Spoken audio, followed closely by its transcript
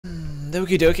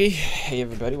Okie dokie. Hey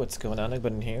everybody, what's going on? I've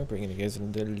been here bringing you guys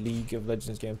into League of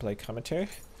Legends gameplay commentary.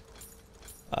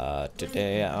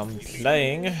 Today I'm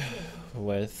playing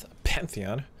with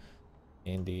Pantheon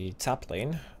in the top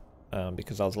lane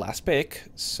because I was last pick,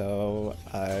 so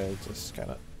I just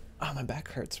kind of... Oh, my back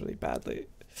hurts really badly.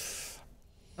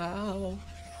 Ow.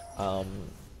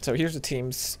 So here's the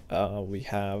teams. We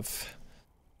have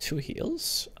two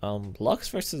heals. Lux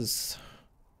versus...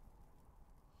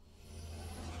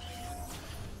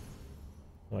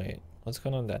 Wait, what's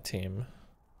going on that team?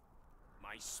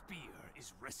 My spear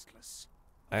is restless.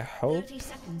 I hope. 30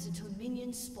 seconds until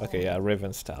minions spawn. Okay, yeah,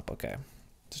 Riven stop. Okay,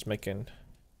 just making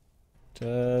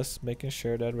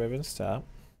sure that Riven stop.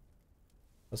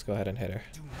 Let's go ahead and hit her.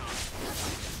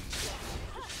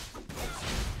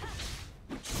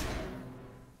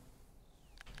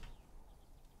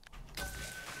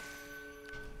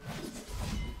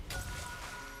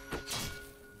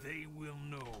 They will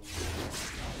know.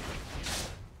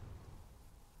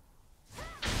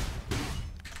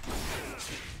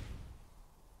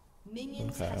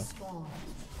 Minions Okay. have spawned.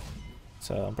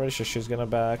 So I'm pretty sure she's gonna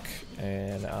back,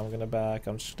 and I'm gonna back.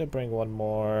 I'm just gonna bring one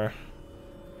more.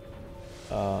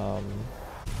 I'm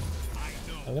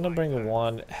gonna bring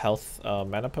one health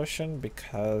mana potion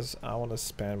because I want to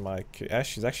spend my Q.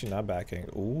 She's actually not backing.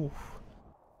 Ooh,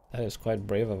 that is quite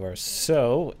brave of her.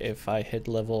 So if I hit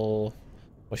level,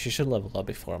 well, she should level up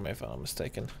before me if I'm not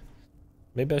mistaken.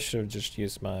 Maybe I should have just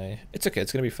used my. It's okay.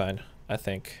 It's gonna be fine. I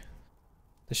think.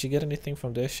 Does she get anything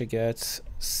from this? She gets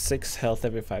 6 health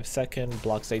every 5 seconds,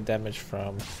 blocks 8 damage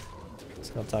from...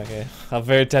 It's not talking. I'm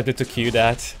very tempted to Q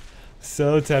that.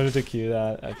 So tempted to Q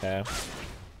that. Okay.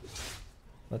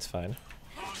 That's fine.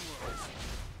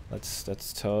 That's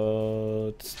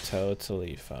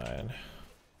totally fine.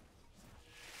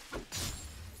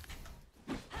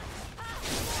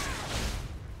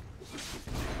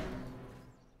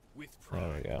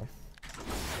 There we go.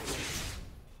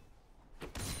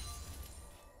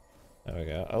 There we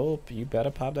go. Oh, you better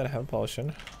pop that health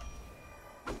potion.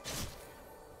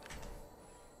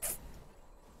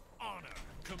 Honor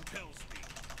compels me.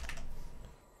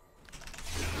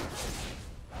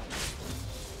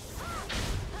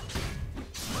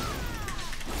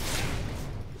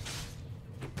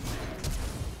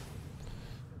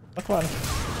 Oh, come on.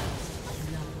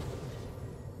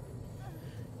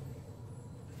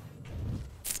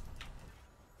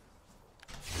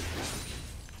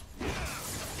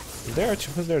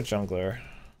 Who's their jungler?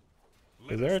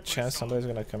 Is there a chance somebody's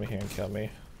gonna come here and kill me?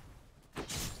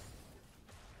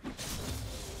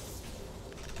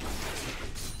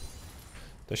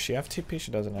 Does she have TP?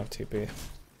 She doesn't have TP.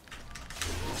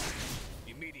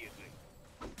 Immediately.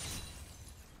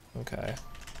 Okay.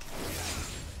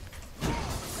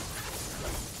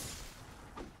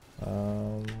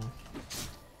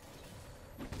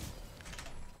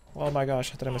 Oh my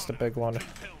gosh, I thought I missed a big one.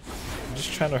 I'm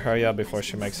just trying to hurry up before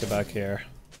she makes it back here.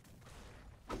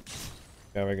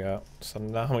 There we go. So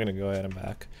now I'm gonna go ahead and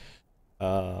back.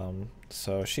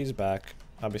 So she's back.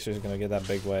 Obviously she's gonna get that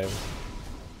big wave.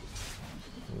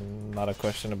 Not a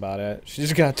question about it.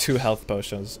 She's got 2 health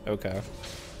potions. Okay.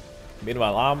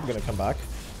 Meanwhile, I'm gonna come back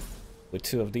with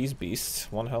 2 of these beasts.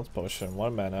 1 health potion,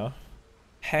 1 mana.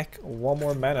 Heck, 1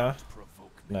 more mana.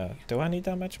 No. Do I need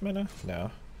that much mana?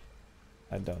 No.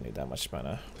 I don't need that much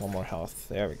mana. 1 more health.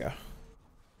 There we go.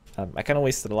 I kind of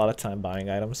wasted a lot of time buying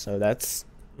items, so that's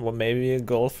what maybe a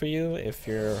goal for you if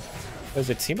you're... Is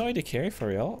it Team AD carry for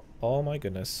real? Oh my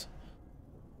goodness.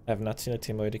 I have not seen a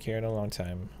Team AD carry in a long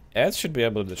time. Ed should be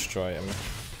able to destroy him.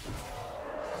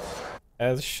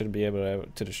 Ed should be able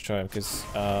to destroy him because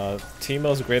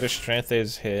Teemo's greatest strength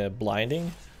is his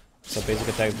blinding. So basic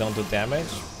attacks don't do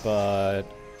damage, but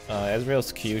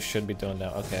Ezreal's Q should be doing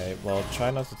that. Okay, well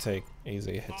try not to take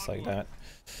easy hits like that.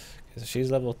 So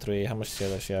she's level 3. How much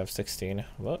skill does she have? 16.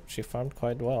 Well, she farmed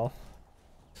quite well.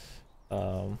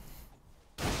 Oh,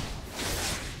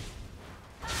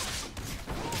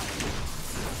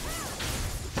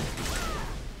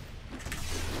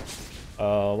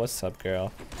 what's up,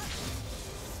 girl?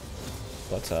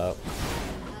 What's up?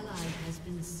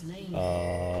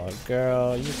 Oh,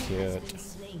 girl, you cute.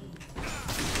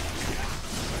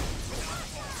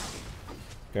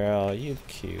 Girl, you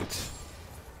cute.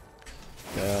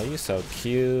 Girl, you so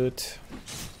cute.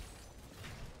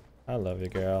 I love you,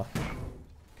 girl.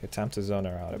 Okay, time to zone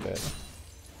her out a bit.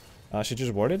 She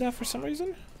just warded that for some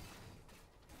reason?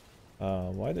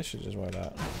 Why did she just ward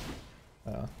that?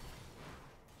 Oh.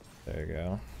 There you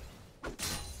go.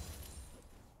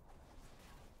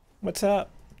 What's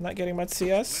up? Not getting much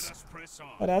CS?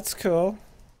 Oh, that's cool.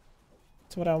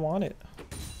 That's what I wanted.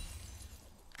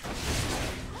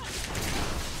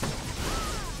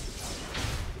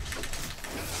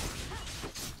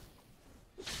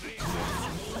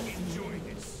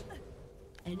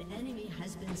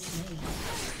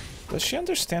 Does she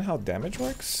understand how damage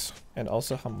works? And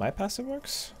also how my passive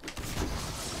works?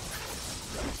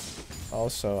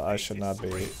 Also, I should not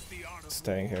be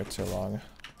staying here too long.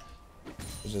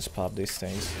 I'll just pop these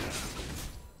things.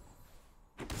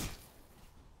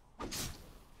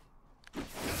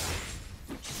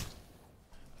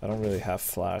 I don't really have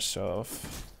flash, so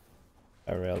if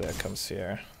Aurelia comes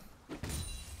here.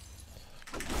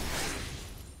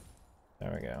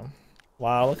 There we go.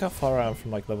 Wow, look how far I am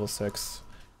from like level 6.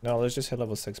 No, let's just hit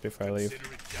level 6 before I leave.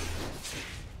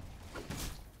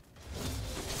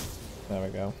 There we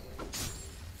go.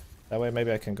 That way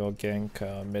maybe I can go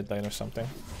gank mid lane or something.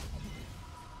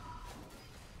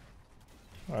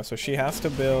 Alright, so she has to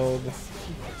build...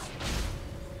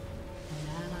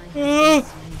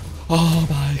 Oh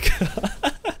my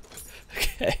god.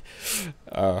 Okay.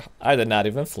 I did not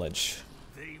even flinch.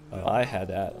 I had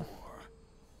that.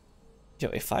 Yo,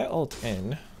 if I ult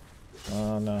in...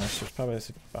 Oh no, she'll probably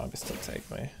still take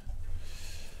me.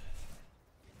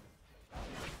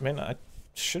 I mean, I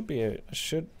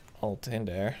should ult in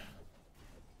there.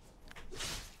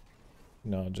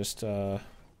 No, just because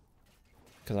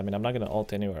I mean I'm not gonna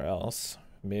ult anywhere else.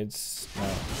 Mid's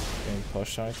not getting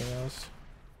pushed or anything else.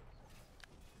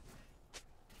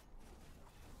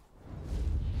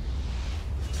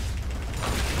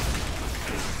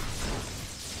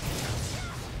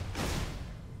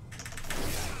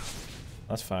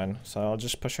 That's fine. So I'll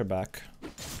just push her back.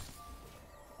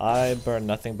 I burn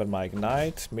nothing but my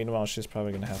ignite. Meanwhile, she's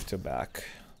probably gonna have to back.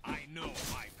 I know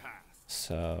my path.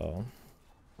 So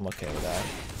I'm okay with that.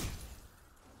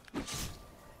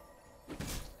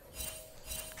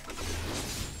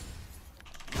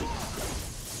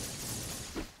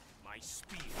 My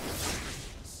spear.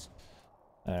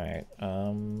 Alright,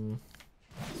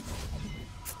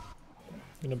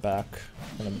 gonna back.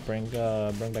 Gonna bring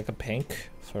back a pink.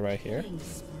 So right here.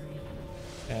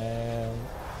 And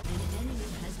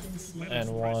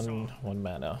one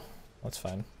mana. That's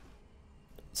fine.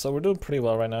 So we're doing pretty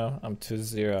well right now. I'm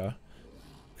 2-0.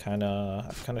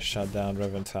 I've kinda shut down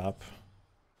Riven top.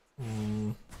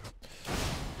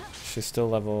 She's still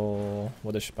level...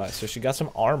 What does she buy? So she got some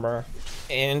armor,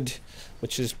 and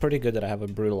which is pretty good that I have a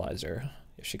brutalizer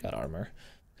if she got armor,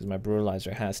 because my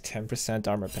brutalizer has 10%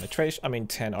 armor penetration. I mean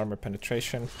 10 armor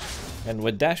penetration, and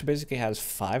with dash basically has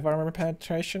 5 armor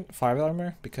penetration, 5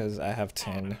 armor, because I have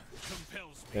 10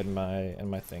 in my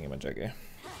thingamajiggy.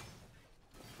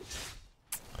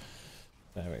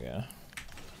 There we go.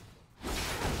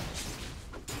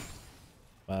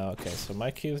 Wow, okay, so my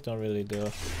Qs don't really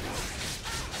do.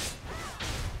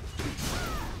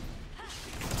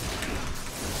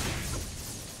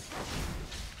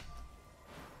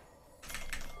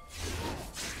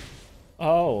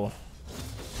 Oh,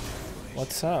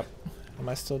 what's up? Am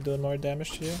I still doing more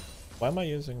damage to you? Why am I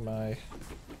using my...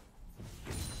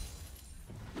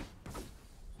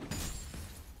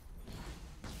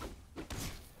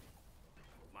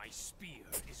 My spear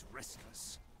is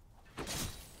restless.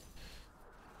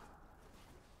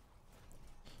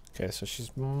 Okay, so she's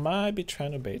might be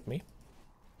trying to bait me.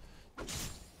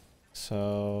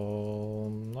 So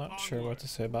I'm not sure what to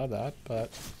say about that,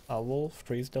 but I will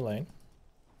freeze the lane.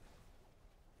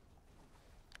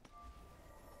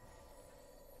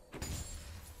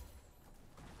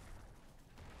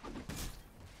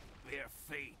 Their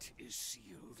fate is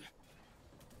sealed.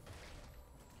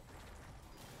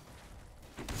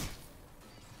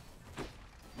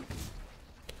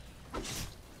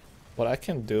 What I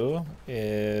can do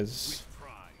is...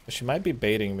 She might be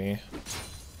baiting me.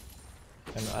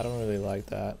 And I don't really like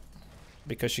that.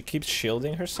 Because she keeps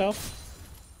shielding herself.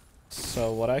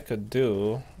 So what I could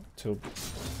do to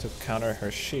counter her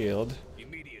shield...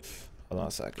 Hold on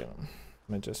a second. Let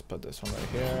me just put this one right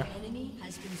here.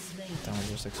 Don't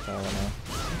just expire now.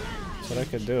 So what I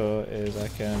could do is I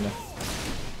can...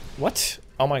 What?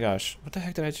 Oh my gosh. What the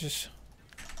heck did I just...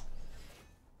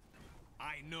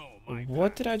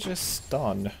 What did I just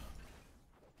stun?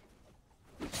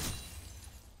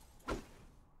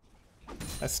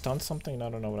 I stunned something? I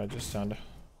don't know what I just stunned.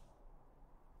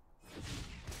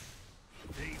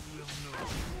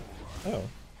 Oh,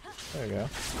 there you go.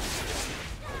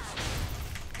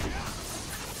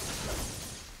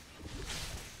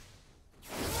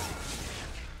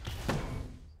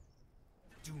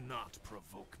 Do not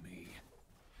provoke me.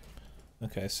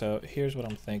 Okay, so here's what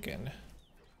I'm thinking.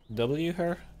 W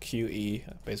her, QE,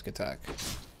 basic attack.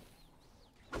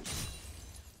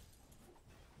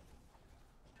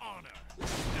 Honor.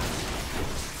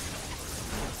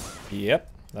 Yep,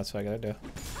 that's what I gotta do.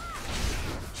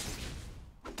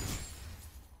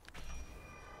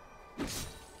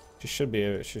 She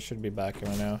should be back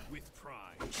right now. With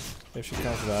pride. If she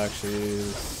comes back,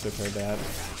 she's super bad.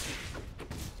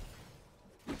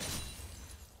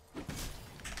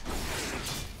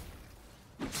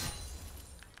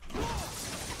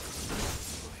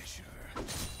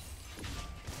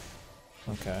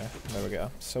 Okay, there we go.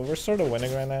 So we're sort of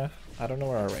winning right now. I don't know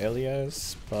where Aurelia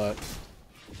is, but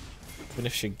even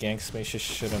if she ganks me, she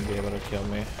shouldn't be able to kill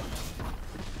me.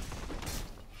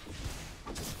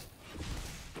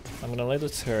 I'm gonna let the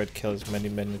turret kill as many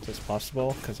minions as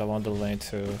possible, because I want the lane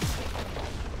to... My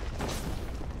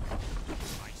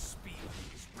spear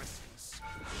is restless.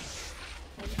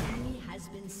 An enemy has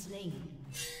been slain.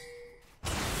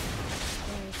 There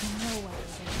is nowhere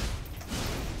safe.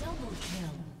 Double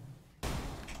kill.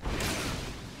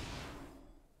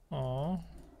 Aww.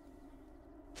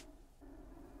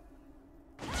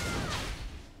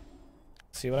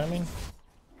 See what I mean?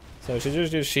 So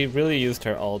she really used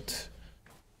her ult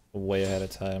way ahead of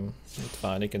time. It's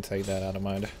fine, you can take that out of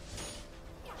mind.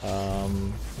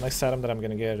 Next item that I'm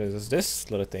gonna get is this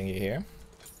little thingy here.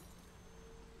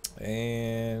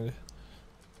 And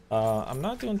I'm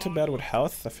not doing too bad with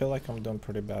health. I feel like I'm doing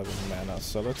pretty bad with mana.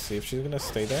 So let's see if she's gonna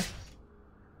stay there.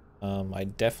 I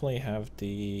definitely have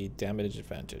the damage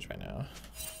advantage right now.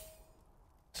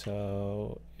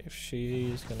 So if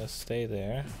she's gonna stay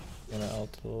there, I'm gonna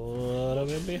ult a little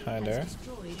bit behind her.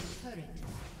 Destroyed turret.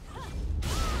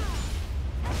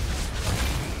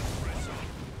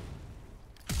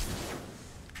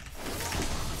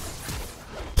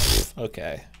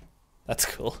 Okay, that's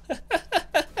cool.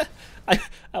 I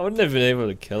wouldn't have been able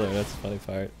to kill her. That's the funny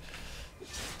part.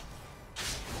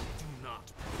 Do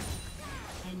not.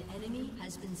 An enemy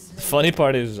has been slain. The funny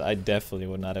part is I definitely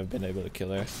would not have been able to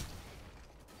kill her.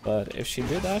 But if she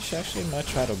did that, she actually might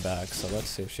try to back. So let's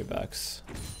see if she backs.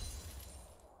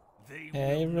 They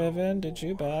Hey will know. Riven, did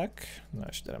you back? No,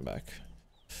 she didn't back.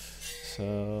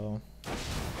 So An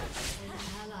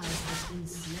ally has been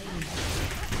slain.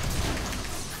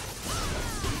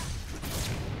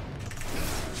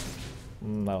 I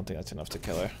don't think that's enough to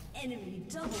kill her. Enemy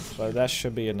double kill. But that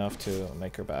should be enough to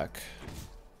make her back.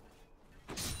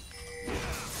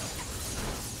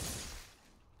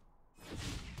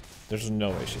 There's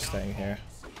no way she's staying here.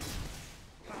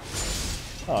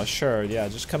 Oh sure, yeah,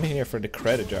 just come in here for the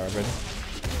credit, Jarvan.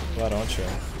 Why don't you?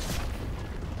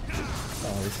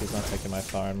 Oh, at least he's not taking my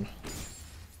farm.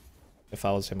 If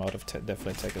I was him, I would have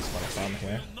definitely taken some farm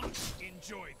here. Will not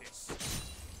enjoy this.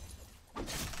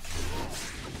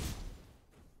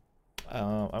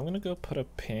 I'm gonna go put a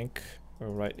pink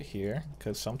right here,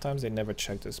 because sometimes they never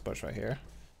check this bush right here.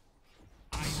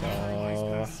 So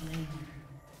I'm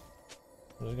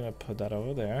just gonna put that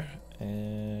over there.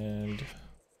 And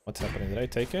what's happening? Did I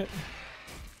take it?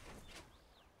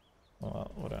 Well,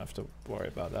 we don't have to worry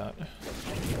about that.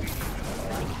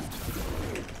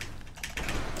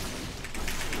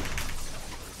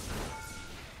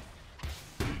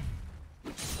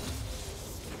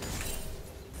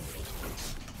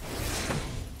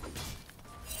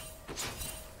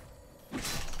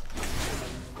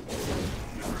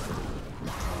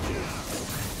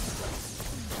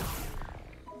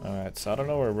 Alright, so I don't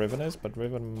know where Riven is, but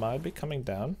Riven might be coming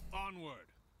down. Onward.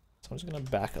 So I'm just gonna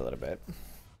back a little bit.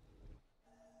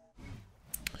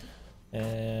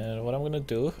 And what I'm gonna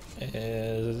do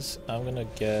is I'm gonna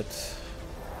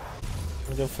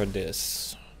go for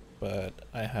this, but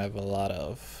I have a lot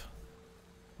of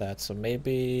that, so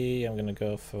maybe I'm gonna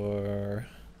go for...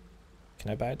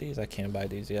 Can I buy these? I can't buy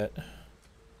these yet.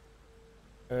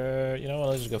 You know what,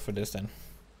 let's just go for this then.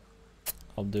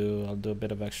 I'll do a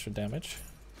bit of extra damage.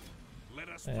 Let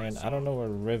us And press I don't on. know where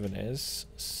Riven is,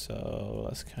 so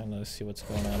let's kind of see what's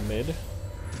going on mid.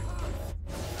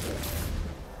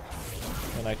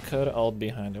 And I could ult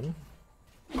behind him.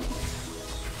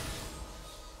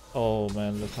 Oh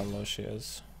man, look how low she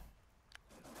is.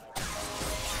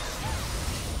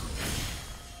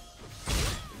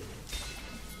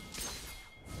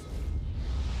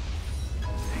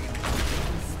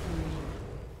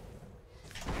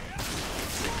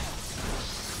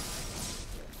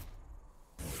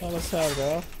 Oh, let's have it,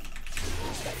 girl.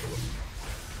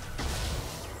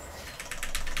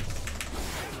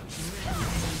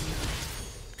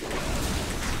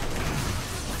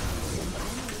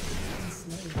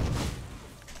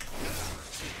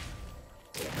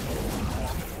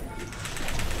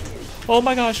 Oh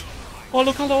my gosh! Oh,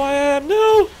 look how low I am!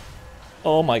 No!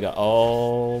 Oh my god!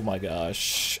 Oh my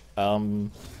gosh!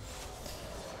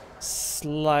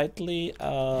 Slightly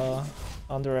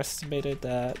underestimated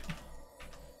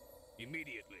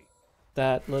Immediately.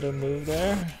 that little move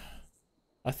there.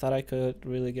 I thought I could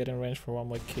really get in range for one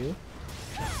more Q.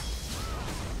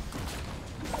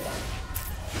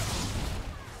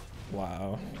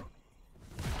 Wow.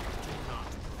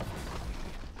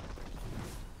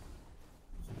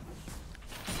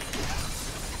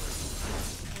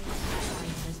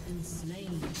 Has been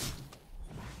slain.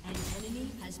 An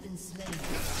enemy has been slain.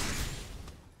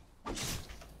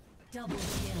 Double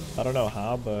kill. I don't know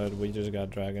how, but we just got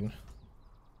dragon.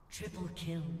 Triple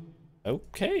kill.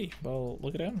 Okay, well,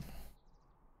 look at him.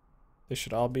 They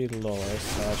should all be lower,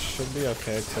 so I should be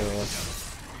okay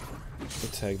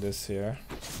to take this here.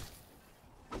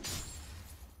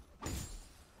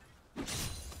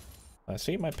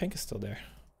 See, my pink is still there.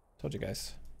 Told you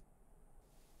guys.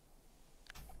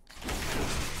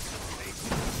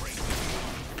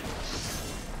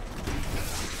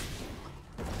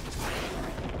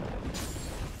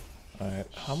 Alright,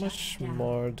 how much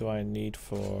more do I need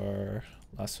for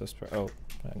Last Whisper? Oh,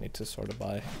 I need to sort of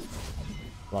buy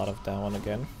a lot of that one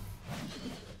again.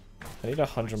 I need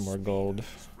 100 more gold.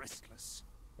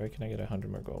 Where can I get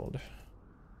 100 more gold?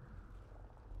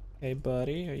 Hey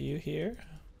buddy, are you here?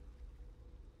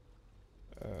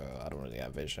 I don't really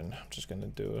have vision. I'm just gonna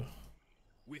do...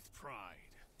 With pride.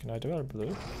 Can I do our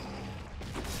blue?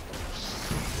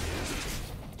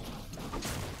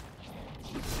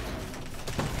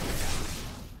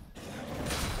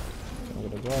 I'm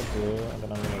gonna go out blue, and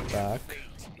then I'm gonna back.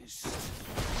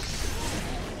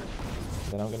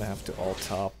 Then I'm gonna have to alt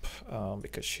top,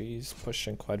 because she's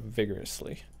pushing quite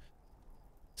vigorously.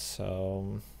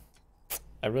 So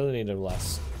I really need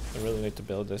to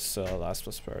build this Last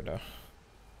Whisper though.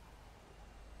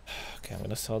 Okay, I'm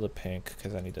gonna sell the pink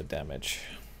because I need the damage.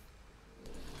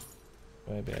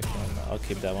 Maybe I can. I'll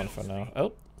keep that one for now.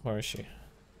 Oh, where is she?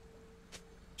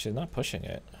 She's not pushing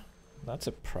it. That's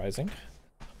surprising.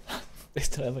 They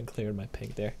still haven't cleared my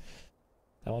pink there.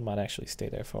 That one might actually stay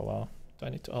there for a while. Do I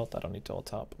need to ult? I don't need to ult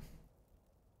top.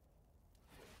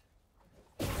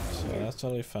 So that's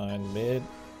totally fine. Mid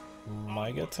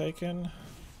might get taken.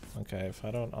 Okay, if I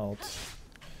don't ult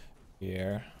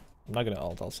here, I'm not gonna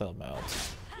ult. I'll sell my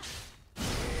ult.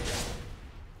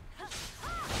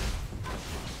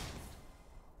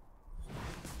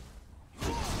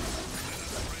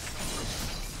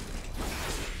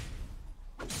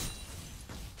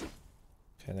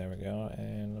 Okay, there we go,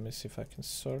 and let me see if I can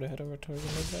sort of head over towards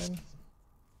the mid lane.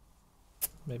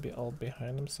 Maybe ult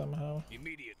behind him somehow.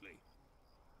 Immediately.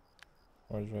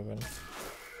 Where's Riven?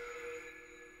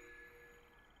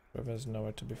 Riven's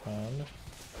nowhere to be found.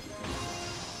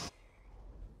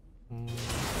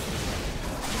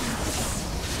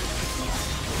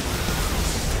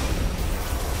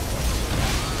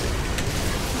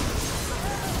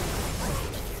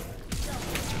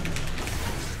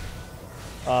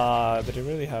 Did he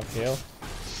really have heal?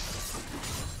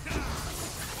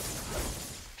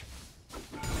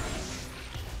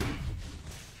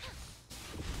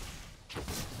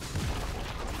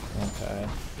 Okay.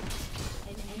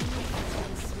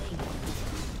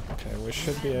 Okay, we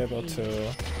should be able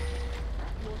to...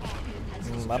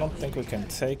 I don't think we can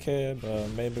take it, but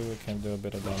maybe we can do a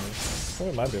bit of damage. Or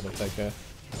we might be able to take it.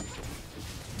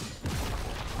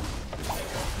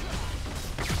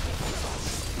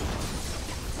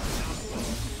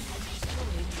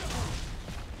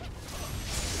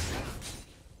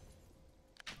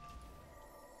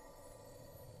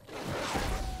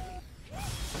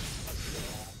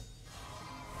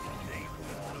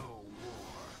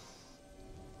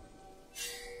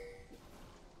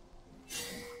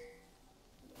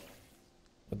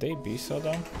 Would they be so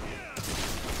dumb?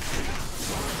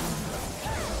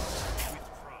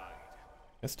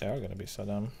 Guess they are gonna be so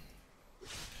dumb.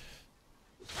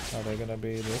 Are they gonna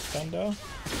be this dumb though?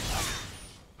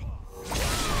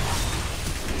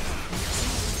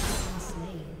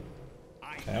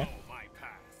 Okay.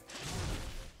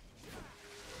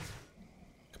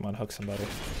 Come on, hook somebody.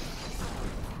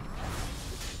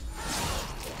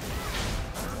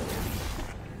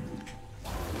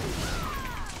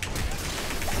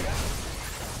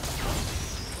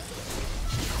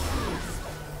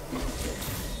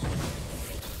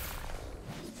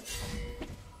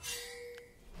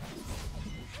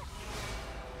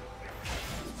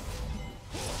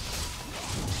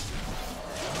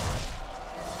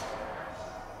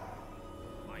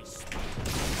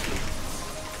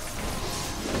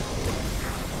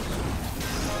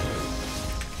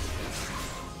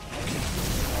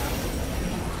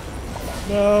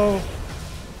 No!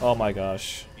 Oh my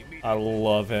gosh. I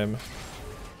love him.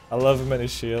 I love him and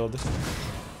his shield.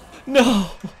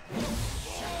 No!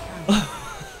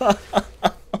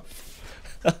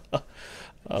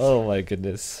 Oh my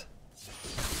goodness.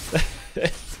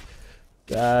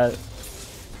 That...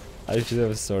 I should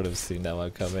have sort of seen that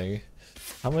one coming.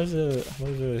 How much do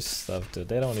his stuff do?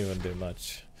 They don't even do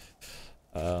much.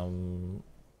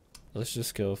 Let's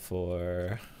just go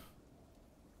for.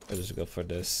 Let's just go for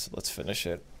this. Let's finish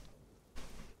it.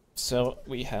 So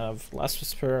we have Last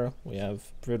Whisper, we have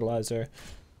Brutalizer,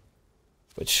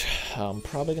 which I'm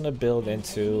probably gonna build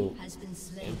into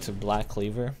Black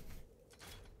Cleaver.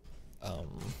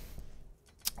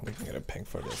 We can get a ping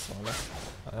for this one.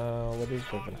 What does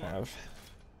Raven have?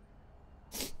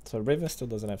 So Raven still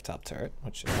doesn't have top turret,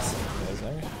 which is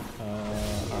amazing.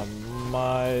 I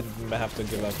might have to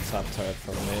give up top turret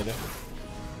for mid.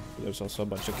 There's also a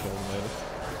bunch of kills mid.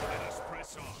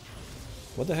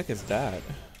 What the heck is that?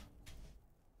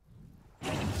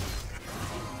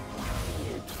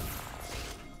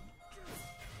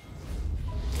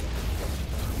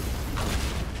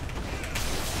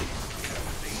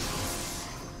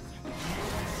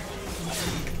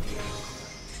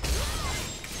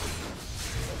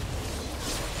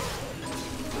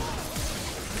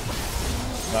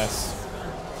 Nice.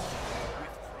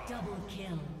 Double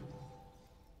kill.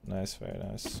 Nice, very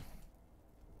nice.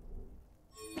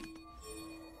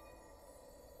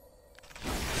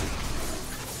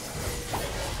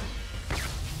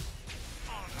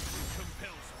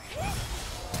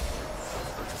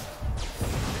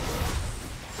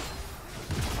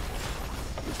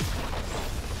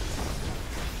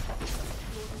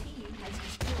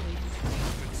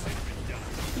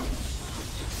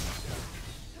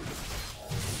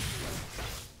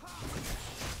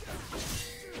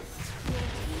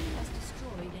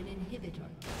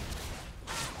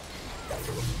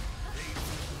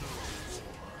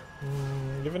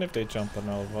 Even if they jump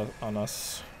on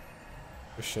us,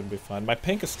 we should be fine. My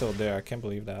pink is still there. I can't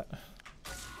believe that.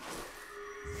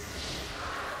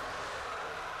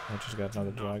 I just got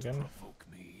another dragon.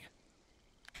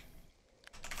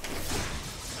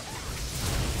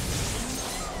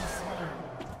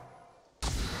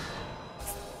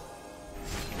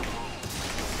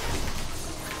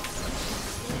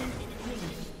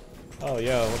 Oh,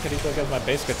 yo, look at these against my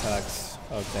basic attacks.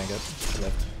 Oh, dang it.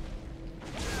 Left.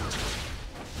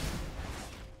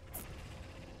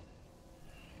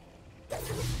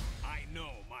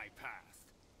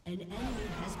 An enemy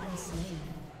has been slain.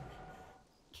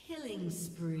 Killing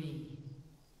spree.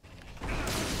 I'm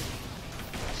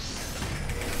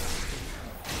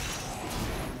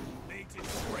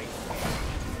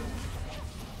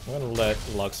gonna let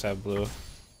Lux have blue.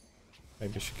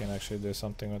 Maybe she can actually do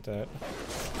something with that.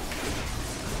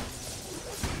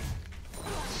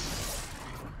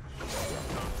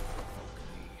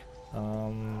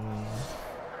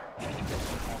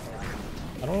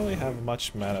 I don't really have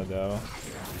much mana though.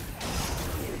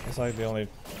 It's like the only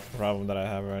problem that I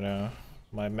have right now.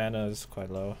 My mana is quite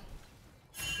low.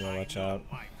 Yeah, watch out.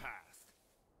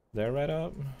 They're right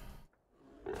up.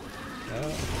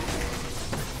 Yeah.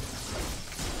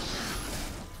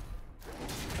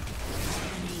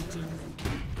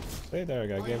 Wait, there we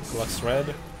go. Gave Lux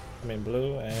red,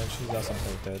 blue, and she does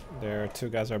something with it. Their two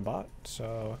guys are bot,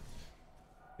 so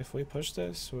if we push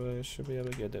this, we should be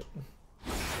able to get it.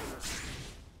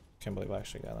 Can't believe I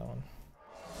actually got that one.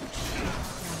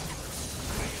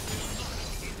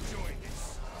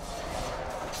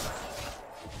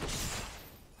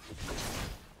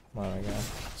 Oh my god.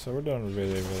 So we're doing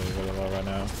really well right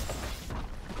now.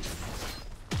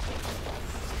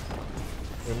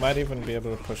 We might even be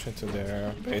able to push into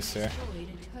their base here.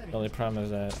 The only problem is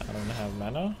that I don't have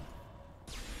mana.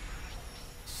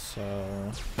 So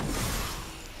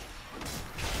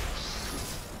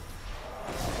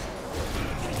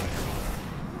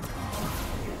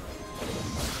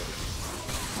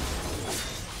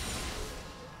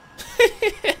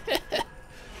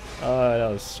oh, that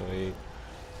was sweet.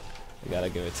 We gotta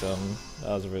give it to him. That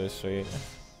was really sweet.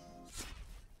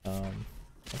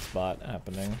 What's bot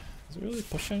happening? Is he really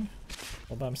pushing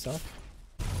all by himself?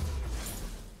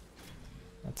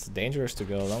 That's dangerous to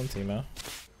go alone, Timo.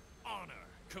 Honor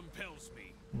compels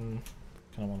me. Kind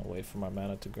of want to wait for my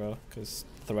mana to grow, because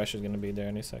Thresh is gonna be there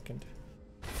any second.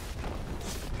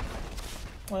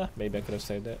 Well, maybe I could have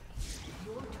saved it.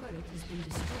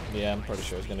 Yeah, I'm pretty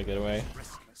sure it's gonna get away.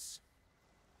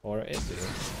 Or it did.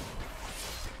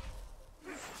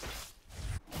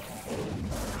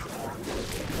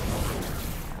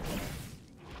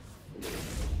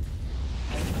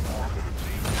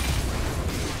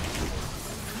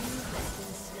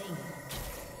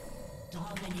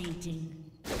 Dominating.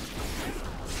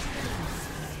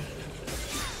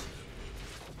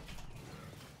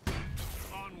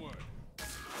 Onward.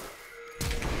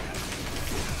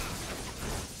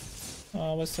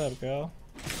 Oh, what's up, girl?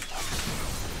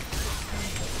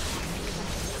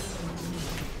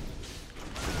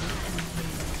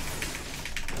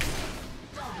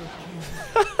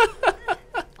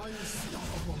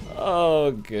 Oh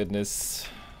goodness.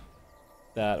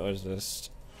 That was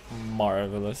just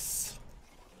marvelous.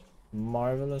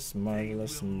 Marvelous,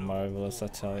 marvelous, marvelous, I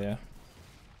tell ya.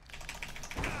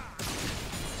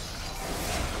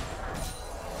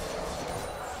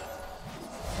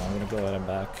 I'm gonna go ahead and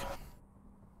back.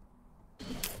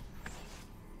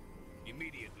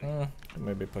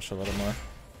 Maybe push a little more.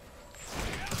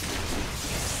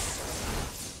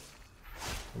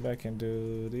 Maybe I can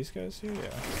do these guys here, yeah.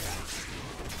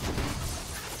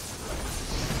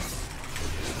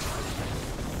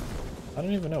 I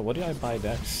don't even know, what do I buy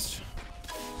next?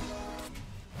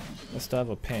 I still have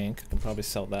a pink, I can probably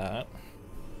sell that.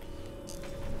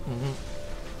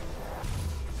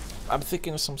 I'm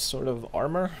thinking of some sort of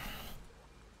armor.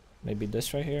 Maybe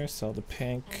this right here, sell the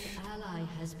pink. An ally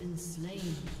has been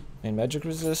slain. And magic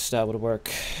resist, that would work.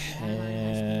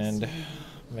 And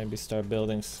maybe start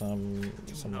building some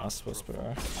Moss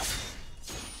Whisperer.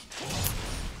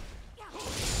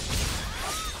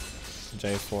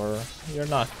 J4, you're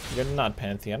not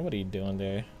Pantheon. What are you doing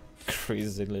there?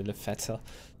 Crazy little feta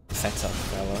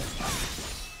fella.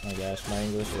 Oh my gosh, my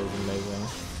English is amazing.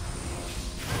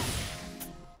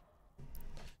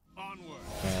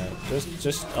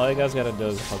 Just all you guys gotta do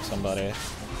is hook somebody.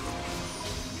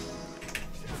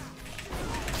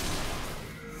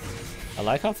 I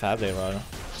like how fast they run.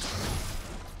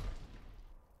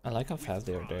 I like how fast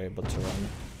they're able to run.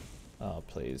 Oh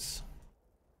please.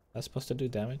 That's supposed to do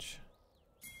damage?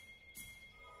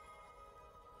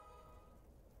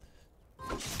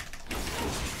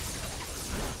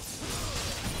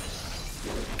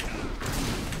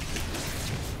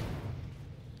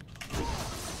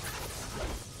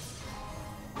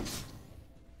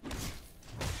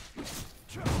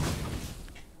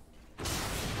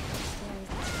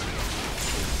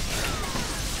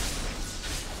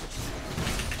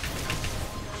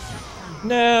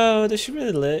 No, they should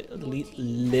really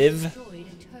live.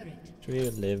 She really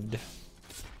lived.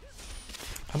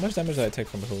 How much damage did I take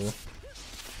from who?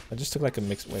 I just took like a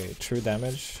mixed wait, true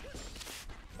damage.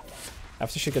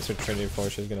 After she gets her Trinity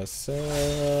Force, she's gonna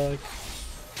suck.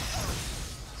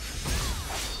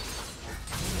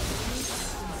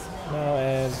 No,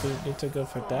 Ez, you need to go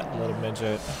for that little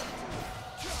midget.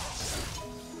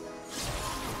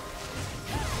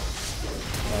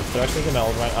 Thresh is gonna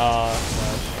ult right. Oh,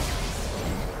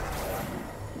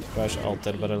 Thresh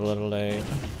ulted, but a little late.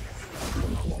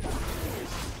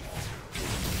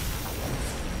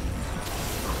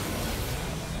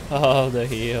 Oh, the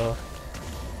heal.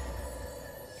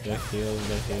 The heal,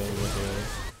 the heal, the heal.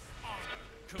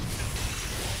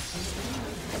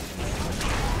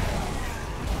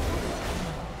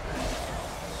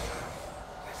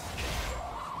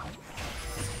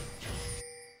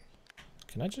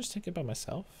 Can I just take it by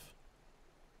myself?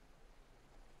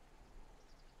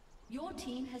 Your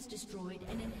team has destroyed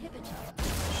an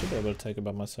inhibitor. Should be able to take it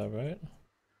by myself, right?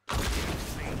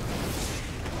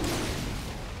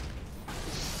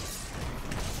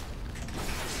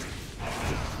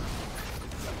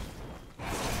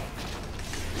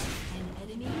 An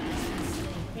enemy has been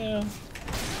slain. Yeah.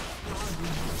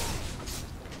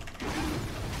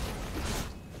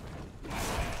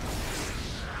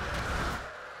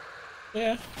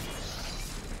 Yeah.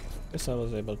 Guess I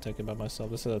was able to take it by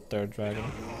myself. This is a third dragon.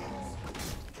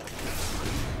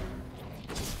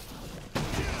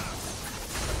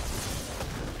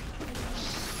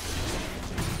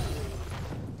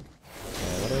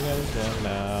 Okay, what are you guys doing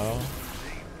now?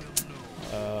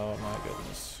 Oh my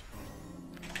goodness.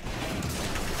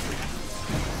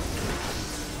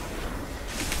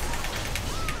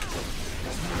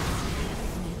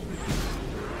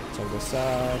 Check this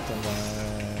out and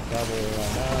then probably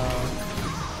right now.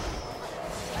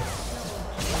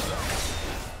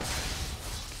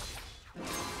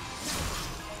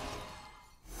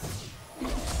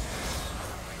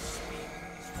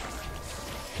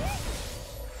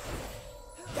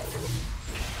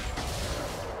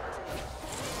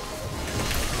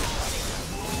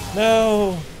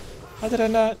 No! How did I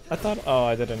not? I thought. Oh,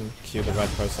 I didn't cue the right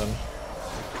person.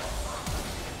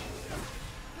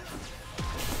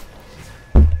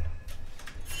 An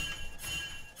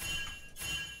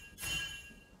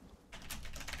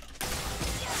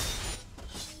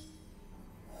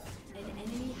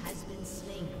enemy has been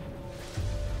slain.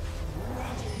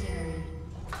 Legendary.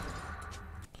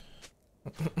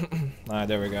 Ah,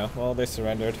 there we go. Well, they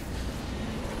surrendered.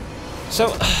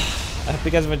 So. I hope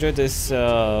you guys have enjoyed this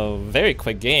very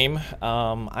quick game.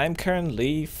 I'm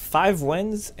currently 5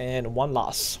 wins and 1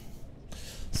 loss.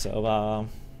 So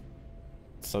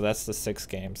that's the 6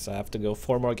 games. I have to go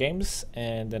 4 more games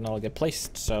and then I'll get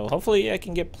placed. So hopefully I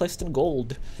can get placed in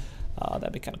gold.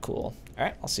 That'd be kind of cool. All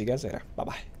right, I'll see you guys later. Bye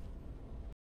bye.